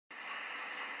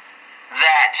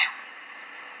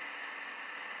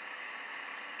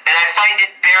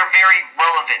they're very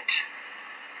relevant.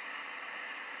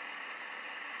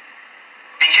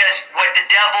 Because what the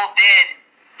devil did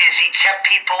is he kept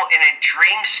people in a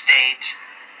dream state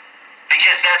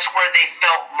because that's where they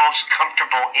felt most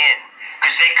comfortable in.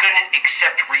 Because they couldn't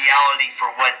accept reality for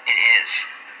what it is.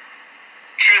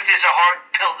 Truth is a hard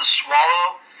pill to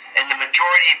swallow, and the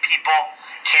majority of people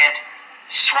can't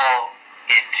swallow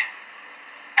it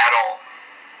at all.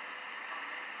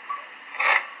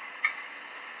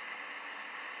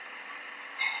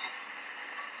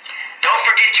 Don't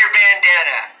forget your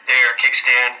bandana there,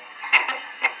 Kickstand.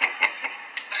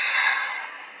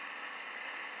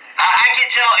 I can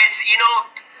tell it's, you know,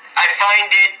 I find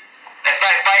it, if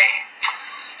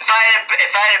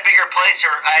I had a bigger place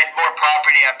or I had more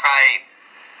property, I probably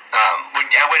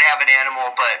would have an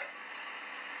animal, but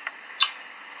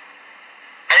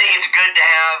I think it's good to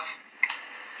have,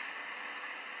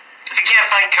 if you can't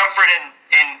find comfort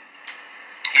in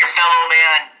your fellow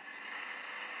man,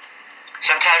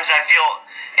 sometimes I feel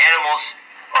animals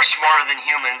are smarter than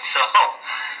humans, so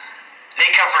they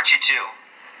comfort you too.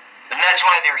 And that's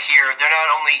why they're here.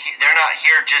 They're not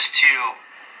here just to,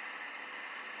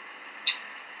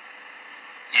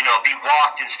 you know, be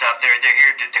walked and stuff. They're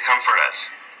here to comfort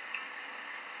us.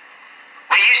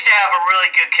 We used to have a really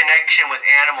good connection with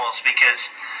animals because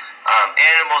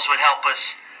animals would help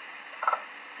us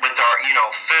with our, you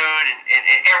know, food and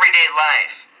everyday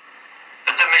life.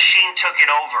 But the machine took it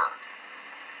over.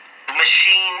 The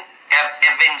machine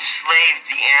have enslaved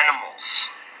the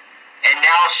animals. And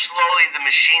now slowly the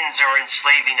machines are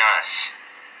enslaving us.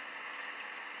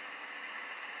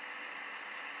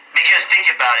 Because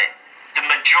think about it. The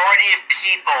majority of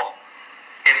people,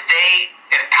 if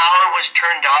power was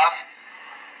turned off,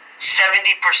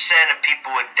 70% of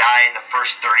people would die in the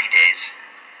first 30 days.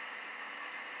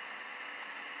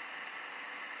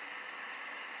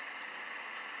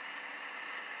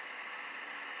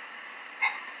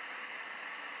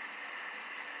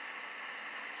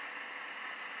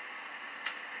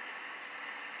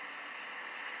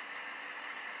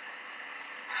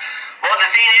 Well, the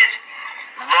thing is,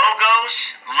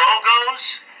 logos,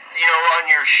 you know, on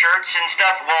your shirts and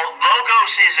stuff, well,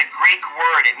 logos is a Greek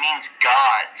word. It means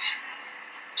gods.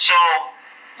 So,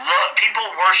 people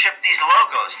worship these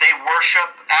logos. They worship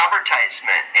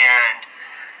advertisement, and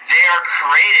they are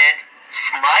created,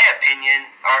 from my opinion,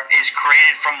 is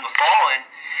created from the fallen,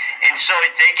 and so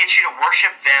they get you to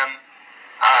worship them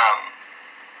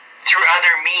through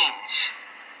other means,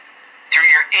 through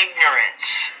your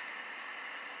ignorance,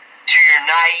 to your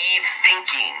naive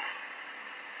thinking,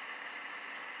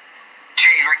 to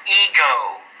your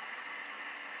ego.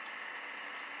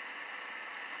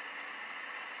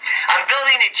 I'm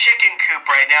building a chicken coop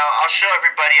right now. I'll show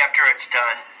everybody after it's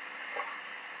done.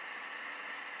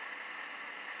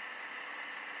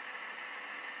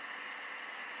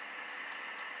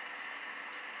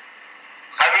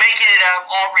 I'm making it out of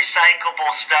all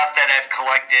recyclable stuff that I've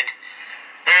collected.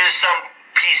 There's some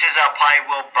pieces I probably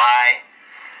will buy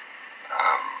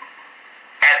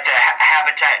at the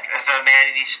Habitat of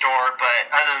Humanity store, but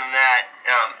other than that,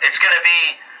 it's going to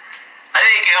be, I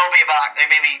think it'll be about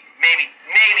maybe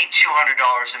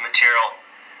 $200 in material.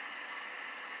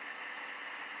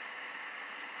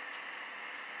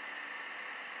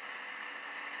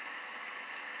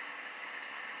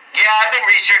 Yeah, I've been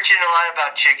researching a lot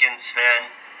about chickens, man.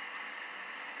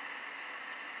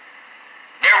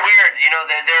 They're weird, you know.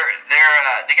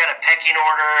 They got a pecking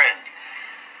order, and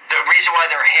the reason why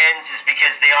they're hens is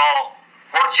because they all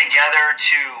work together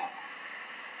to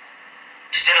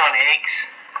sit on eggs.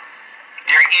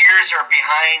 Their ears are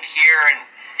behind here, and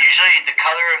usually the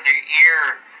color of their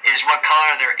ear is what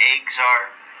color their eggs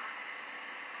are.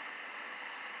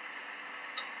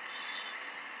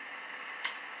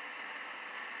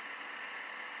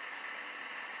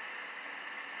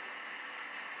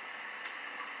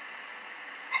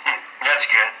 That's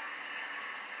good.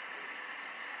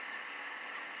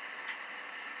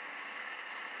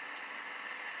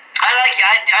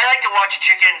 I like to watch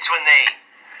chickens when they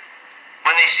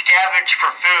scavenge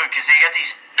for food, because they got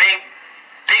these big,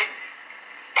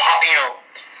 you know,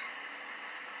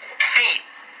 feet,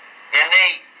 and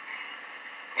they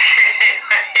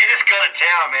just go to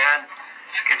town, man.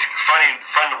 It's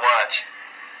fun to watch.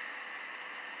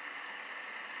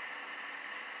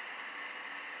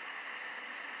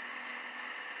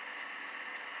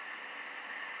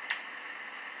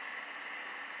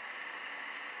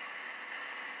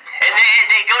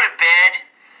 They go to bed.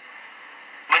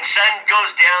 When sun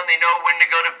goes down, they know when to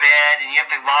go to bed, and you have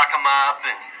to lock them up.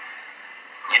 And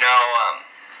you know,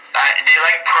 they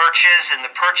like perches, and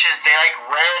the perches, they like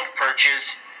round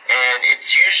perches, and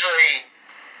it's usually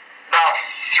about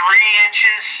 3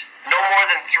 inches, no more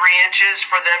than 3 inches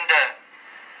for them to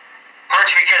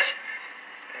perch, because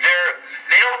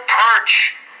they don't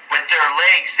perch with their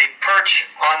legs. They perch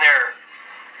on their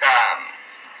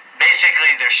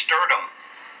basically their sternum,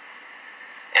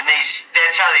 and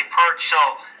that's how they perch.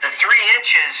 So the 3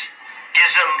 inches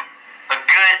gives them a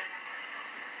good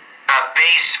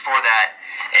base for that.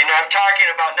 And I'm talking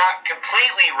about not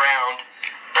completely round,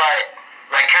 but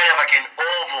like kind of like an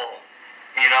oval,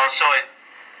 so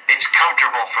it's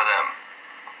comfortable for them.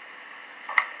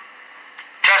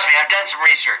 Trust me, I've done some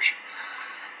research.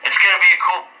 It's going to be a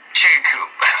cool chicken coop.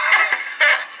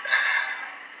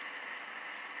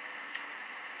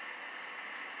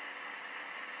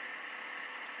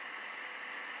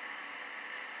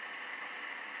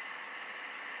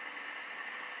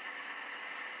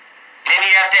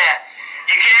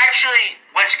 You can actually,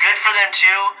 what's good for them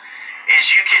too,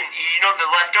 is you can, the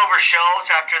leftover shells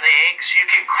after the eggs, you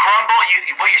can crumble,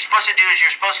 what you're supposed to do is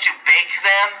you're supposed to bake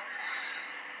them,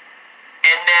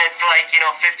 and then for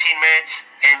 15 minutes,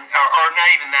 or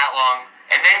not even that long,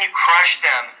 and then you crush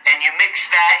them, and you mix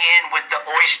that in with the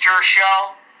oyster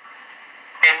shell,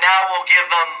 and that will give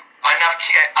them a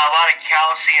lot of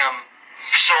calcium,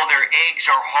 so their eggs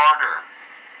are harder.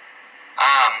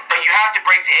 But you have to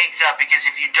break the eggs up, because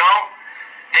if you don't,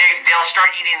 they'll start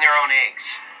eating their own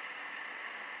eggs.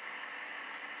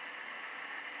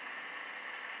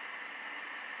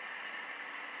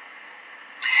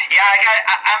 Yeah,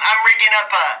 I'm rigging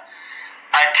up a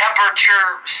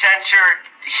temperature sensor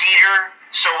heater,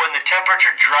 so when the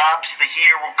temperature drops, the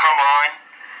heater will come on.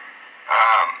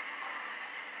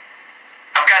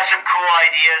 I've got some cool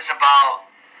ideas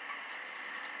about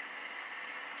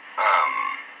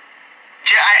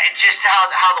just how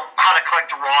to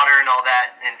collect the water and all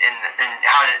that, and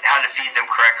how to feed them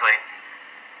correctly.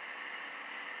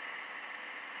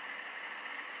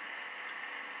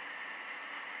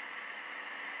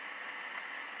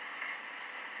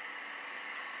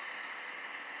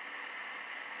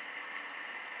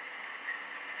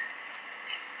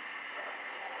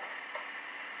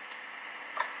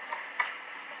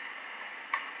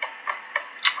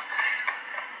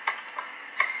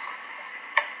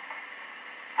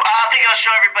 I'll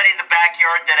show everybody the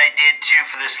backyard that I did too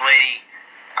for this lady.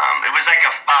 It was like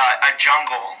a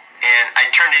jungle, and I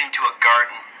turned it into a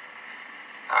garden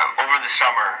over the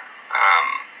summer.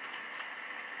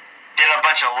 Did a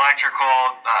bunch of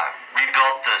electrical,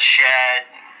 rebuilt the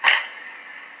shed,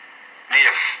 made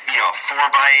a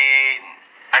 4x8.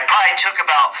 I probably took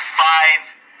about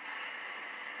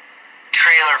 5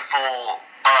 trailer full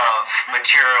of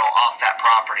material off that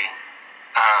property.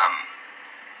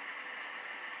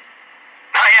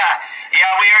 Yeah,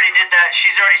 we already did that.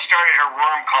 She's already started her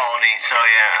worm colony, so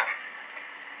yeah.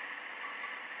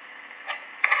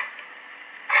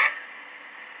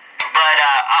 But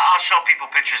I'll show people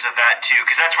pictures of that too,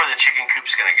 because that's where the chicken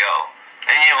coop's going to go.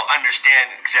 And you'll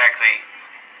understand exactly.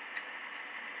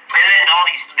 And then all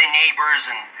the neighbors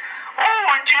and,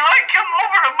 would you like to come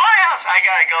over to my house? I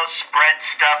got to go spread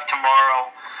stuff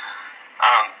tomorrow.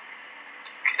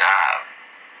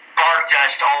 Bark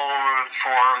dust all over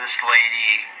for this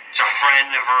lady. It's a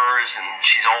friend of hers, and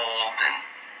she's old, and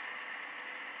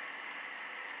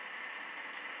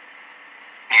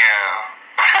yeah.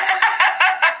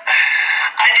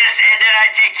 I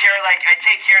take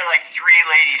care of like 3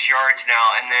 ladies' yards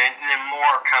now, and then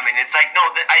more are coming. It's like, no,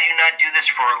 I do not do this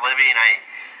for a living. I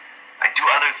do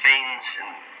other things,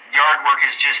 and yard work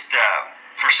is just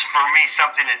for me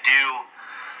something to do.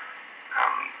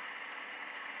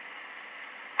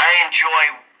 I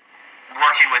enjoy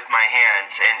working with my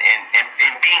hands and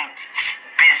being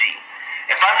busy.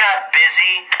 If I'm not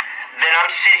busy, then I'm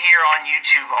sitting here on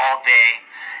YouTube all day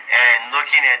and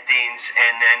looking at things,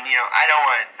 and then I don't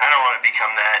want to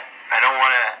become that. I don't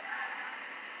want to.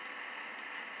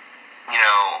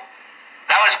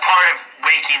 That was part of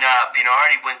waking up. I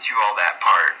already went through all that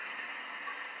part.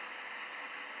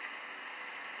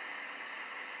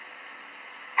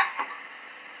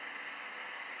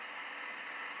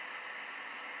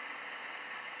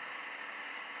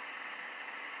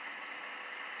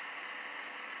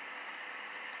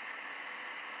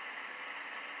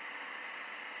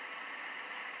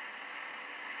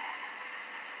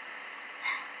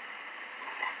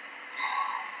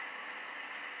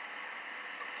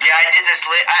 I did this.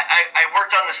 I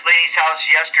worked on this lady's house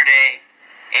yesterday,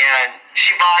 and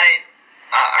she bought it.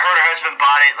 Her and her husband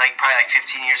bought it probably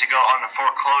 15 years ago on a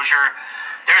foreclosure.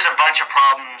 There's a bunch of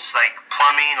problems like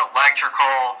plumbing,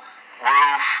 electrical,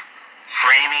 roof,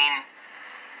 framing.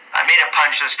 I made a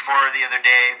punch list for her the other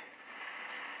day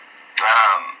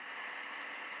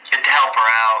to help her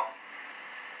out.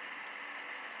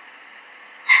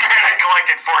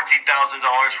 collected $14,000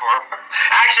 for him.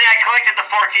 Actually, I collected the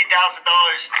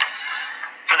 $14,000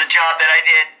 for the job that I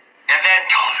did, and then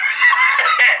told her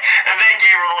that, and then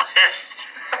gave her a list.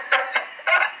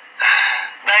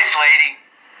 Nice lady.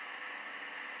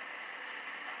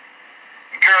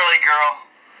 Girly girl.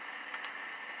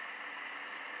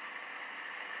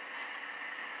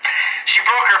 She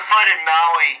broke her foot in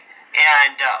Maui,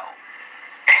 and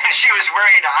she was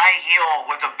wearing a high heel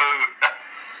with a boot.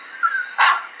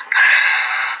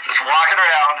 Just walking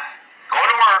around, going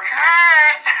to work.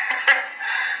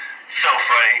 So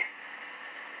funny.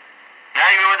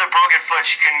 Not even with a broken foot,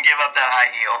 she couldn't give up that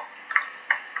high heel.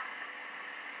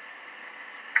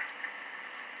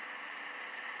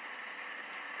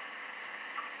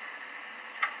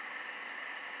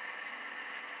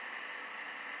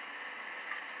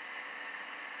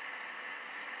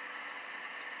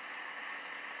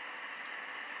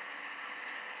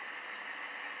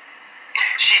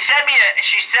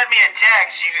 She sent me a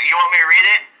text. You want me to read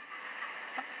it?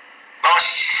 Oh,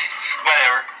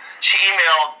 whatever. She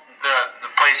emailed the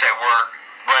place I work.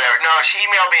 Whatever. No, she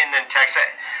emailed me and then texted.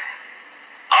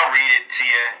 I'll read it to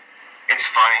you. It's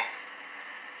funny.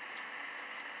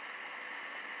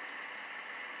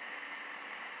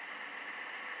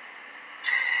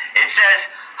 It says,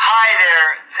 "Hi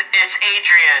there. It's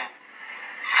Adrian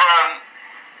from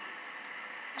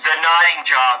the Nodding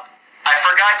Job. I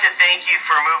forgot to thank you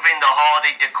for moving the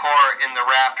holiday decor in the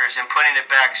rafters and putting it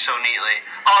back so neatly.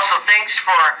 Also, thanks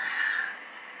for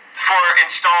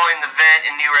installing the vent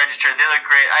and new register. They look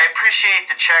great. I appreciate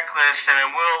the checklist and I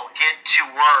will get to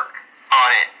work on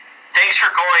it. Thanks for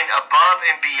going above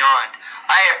and beyond.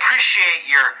 I appreciate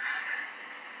your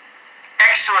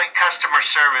excellent customer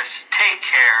service. Take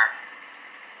care."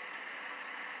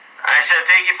 I said,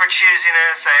 "Thank you for choosing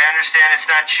us. I understand it's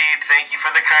not cheap. Thank you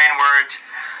for the kind words.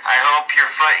 I hope your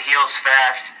foot heals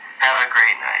fast. Have a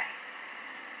great night."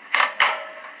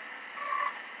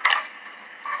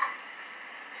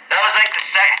 That's like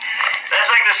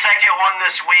the second one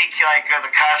this week. Like the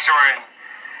customer and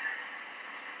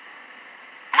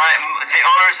the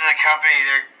owners of the company.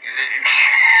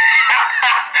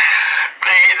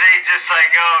 They just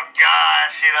like, oh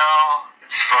gosh,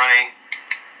 it's funny.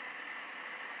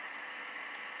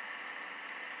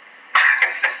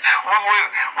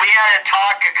 We had a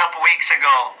talk a couple weeks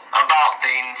ago about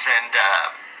things, and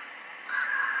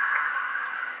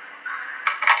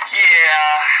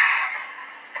yeah,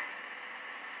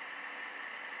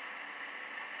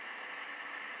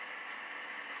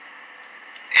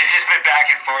 it's just been back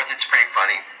and forth. It's pretty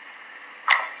funny.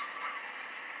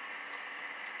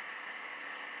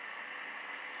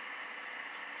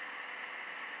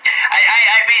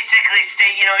 I basically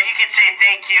state, you could say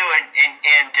thank you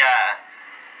and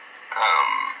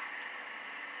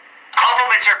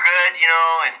compliments are good,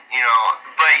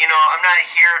 but I'm not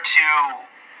here to.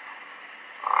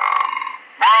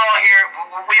 We're all here.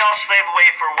 We all slave away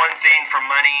for one thing, for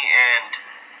money, and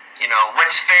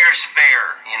what's fair is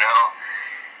fair,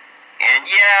 and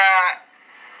yeah.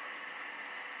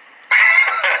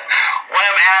 What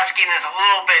I'm asking is a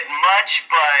little bit much,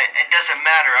 but it doesn't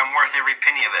matter. I'm worth every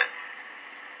penny of it.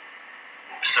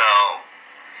 So,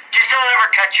 just don't ever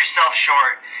cut yourself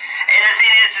short. And the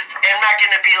thing is I'm not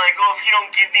going to be like, oh, if you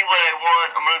don't give me what I want,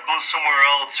 I'm going to go somewhere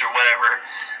else or whatever.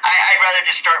 I'd rather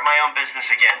just start my own business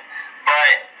again.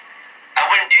 But I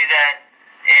wouldn't do that,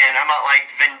 and I'm not like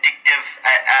vindictive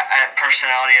at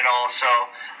personality at all. So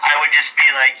I would just be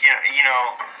like,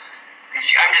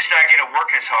 I'm just not going to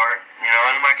work as hard, and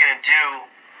I'm not going to do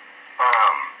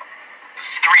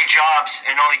 3 jobs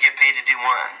and only get paid to do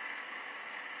one.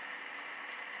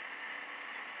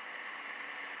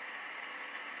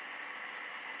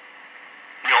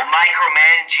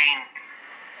 Micromanaging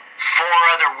 4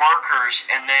 other workers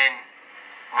and then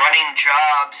running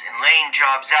jobs and laying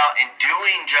jobs out and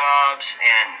doing jobs,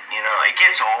 and it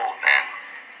gets old, man.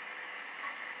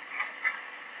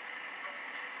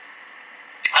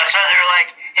 That's why they're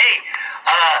like, hey,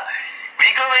 will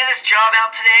you go lay this job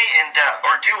out today and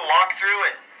or do a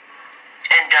walkthrough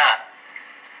and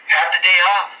have the day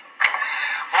off?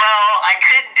 Well, I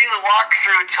couldn't do the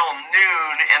walkthrough till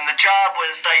noon, and the job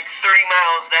was like 30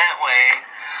 miles that way.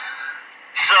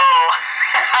 So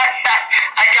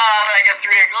I got off like at 3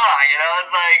 o'clock,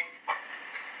 it's like,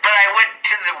 but I went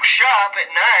to the shop at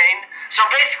 9. So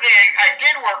basically I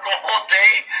did work a whole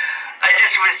day. I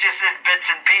just was just in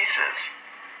bits and pieces.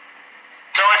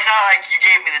 So it's not like you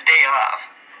gave me the day off.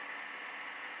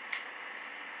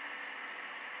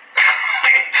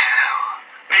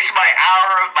 At least my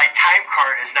time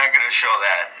card is not going to show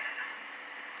that.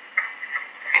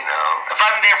 If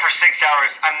I'm there for 6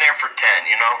 hours, I'm there for 10,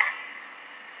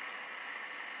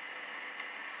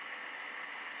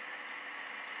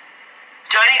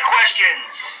 Any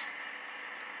questions?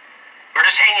 We're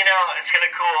just hanging out. It's kind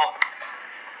of cool.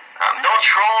 No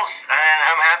trolls, and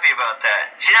I'm happy about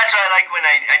that. See, that's what I like when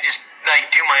I just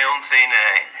like do my own thing and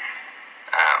I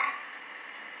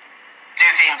do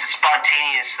things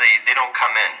spontaneously. They don't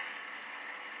come in.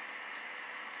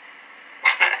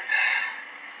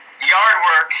 Yard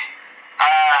work.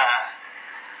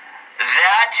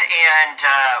 That and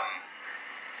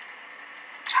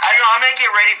I don't know. I'm gonna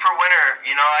get ready for winter.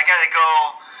 You know, I gotta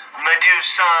go. I'm gonna do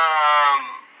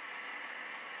some.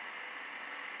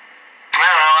 I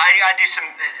don't know. I gotta do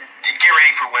some. Get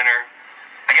ready for winter.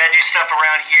 I gotta do stuff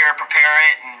around here, prepare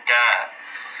it, and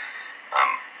I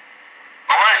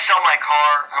want to sell my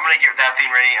car. I'm gonna get that thing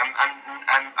ready. I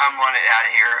want it out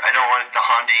of here. I don't want the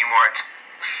Honda anymore.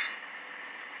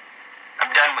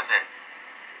 I'm done with it.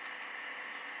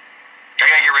 I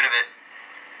gotta get rid of it.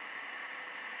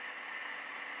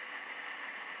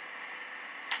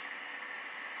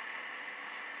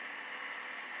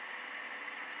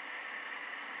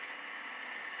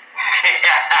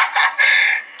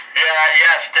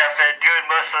 Yeah, Stefan, doing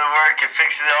most of the work and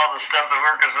fixing all the stuff the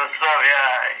workers must up.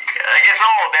 Yeah, it gets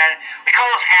old, man. We call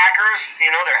those hackers.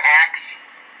 You know, they're hacks.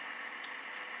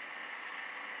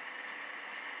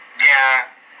 Yeah.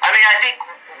 I mean, I think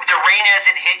the rain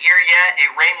hasn't hit here yet.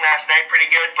 It rained last night pretty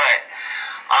good, but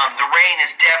the rain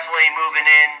is definitely moving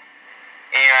in.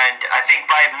 And I think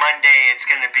by Monday it's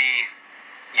going to be,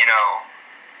 you know,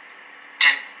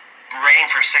 just rain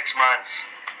for 6 months.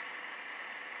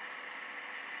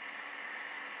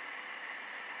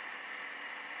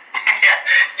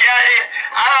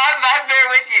 Yeah, I'm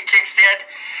there with you, Kickstand.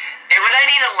 And when I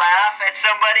need to laugh at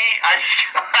somebody, I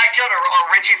go to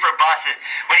Richie from Boston.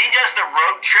 When he does the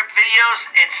road trip videos,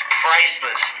 it's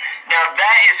priceless. Now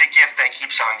that is a gift that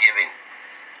keeps on giving.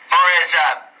 As far as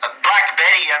Black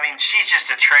Betty, I mean, she's just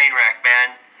a train wreck,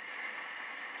 man.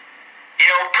 You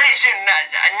know, pretty soon,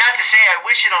 not to say I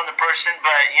wish it on the person,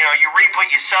 but, you know, you reap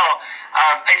what you sow.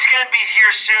 It's going to be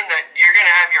here soon that you're going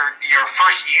to have your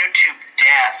first YouTube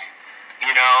death,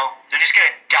 you know. They're just going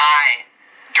to die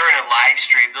during a live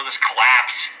stream. They'll just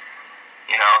collapse.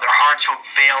 You know, their hearts will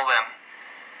fail them.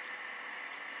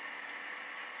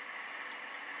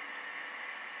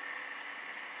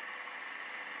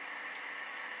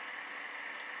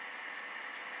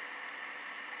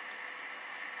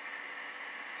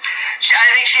 I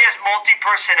think she has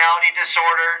multi-personality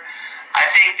disorder. I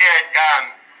think that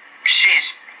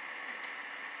she's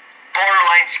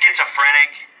borderline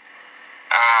schizophrenic.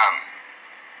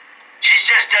 She's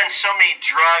just done so many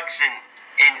drugs and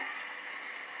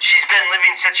she's been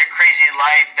living such a crazy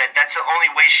life that's the only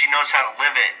way she knows how to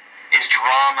live it is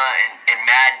drama and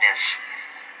madness.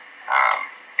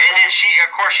 And then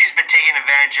of course, she's been taken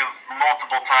advantage of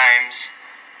multiple times.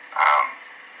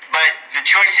 But the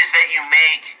choices that you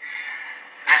make,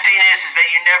 the thing is that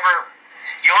you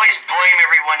always blame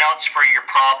everyone else for your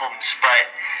problems,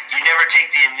 but you never take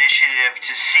the initiative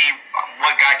to see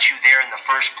what got you there in the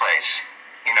first place,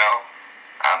 you know?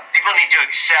 People need to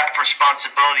accept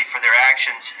responsibility for their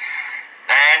actions.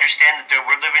 And I understand that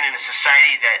we're living in a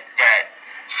society that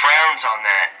frowns on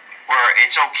that, where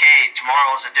it's okay,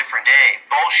 tomorrow is a different day.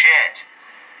 Bullshit,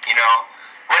 you know?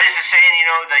 What is the saying, you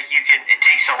know, like it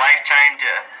takes a lifetime to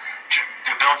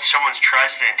build someone's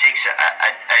trust, and it takes a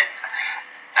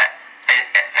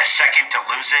second to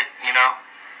lose it, you know?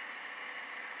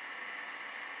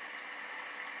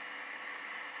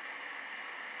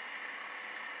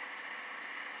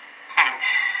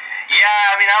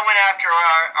 Yeah, I mean, I went after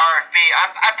our RFB.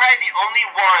 I'm probably the only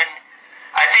one.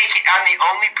 I think I'm the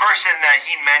only person that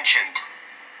he mentioned.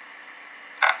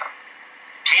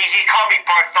 He called me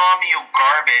Bartholomew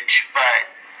Garbage, but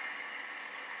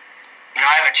you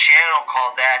know, I have a channel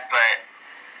called that, but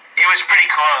it was pretty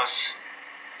close.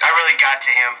 I really got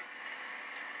to him.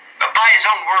 But by his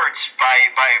own words,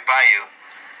 by you.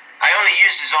 I only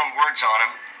used his own words on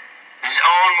him. His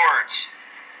own words.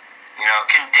 You know,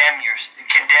 condemn you.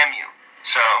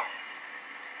 So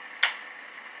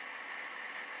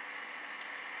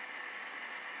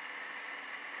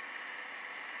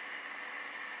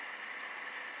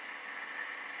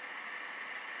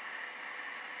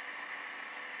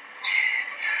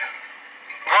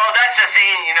well, that's the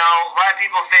thing, you know. A lot of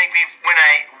people think when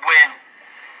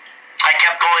I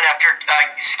kept going after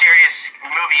scariest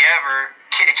movie ever,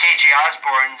 KJ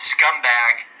Osborne,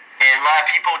 Scumbag, and a lot of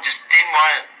people just didn't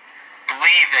want to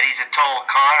believe that he's a total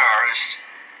con artist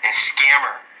and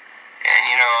scammer. And,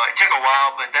 you know, it took a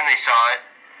while, but then they saw it.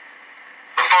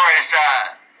 As far as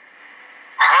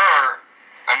her,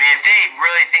 I mean, if they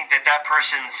really think that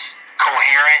person's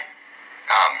coherent,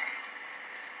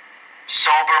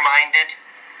 sober-minded,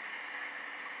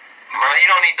 Well, you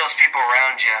don't need those people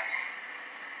around you.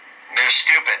 They're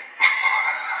stupid.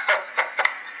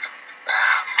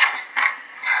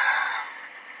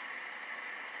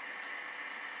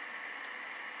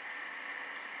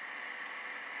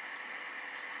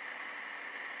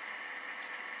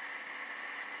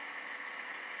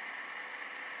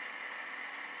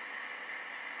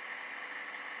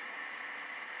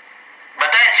 But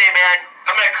that's it, man.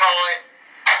 I'm going to call it.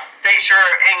 Thanks for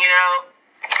hanging out.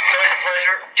 It's always a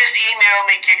pleasure. Just email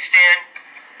me, Kickstand.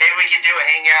 Maybe we can do a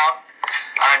hangout.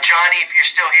 Johnny, if you're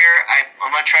still here,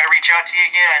 I'm going to try to reach out to you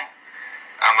again.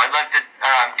 I'd love to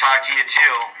talk to you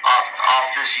too off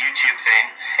this YouTube thing.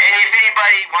 And if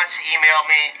anybody wants to email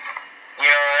me, you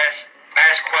know,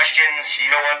 ask questions, you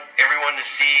know what, everyone to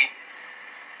see,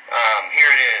 here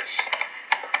it is.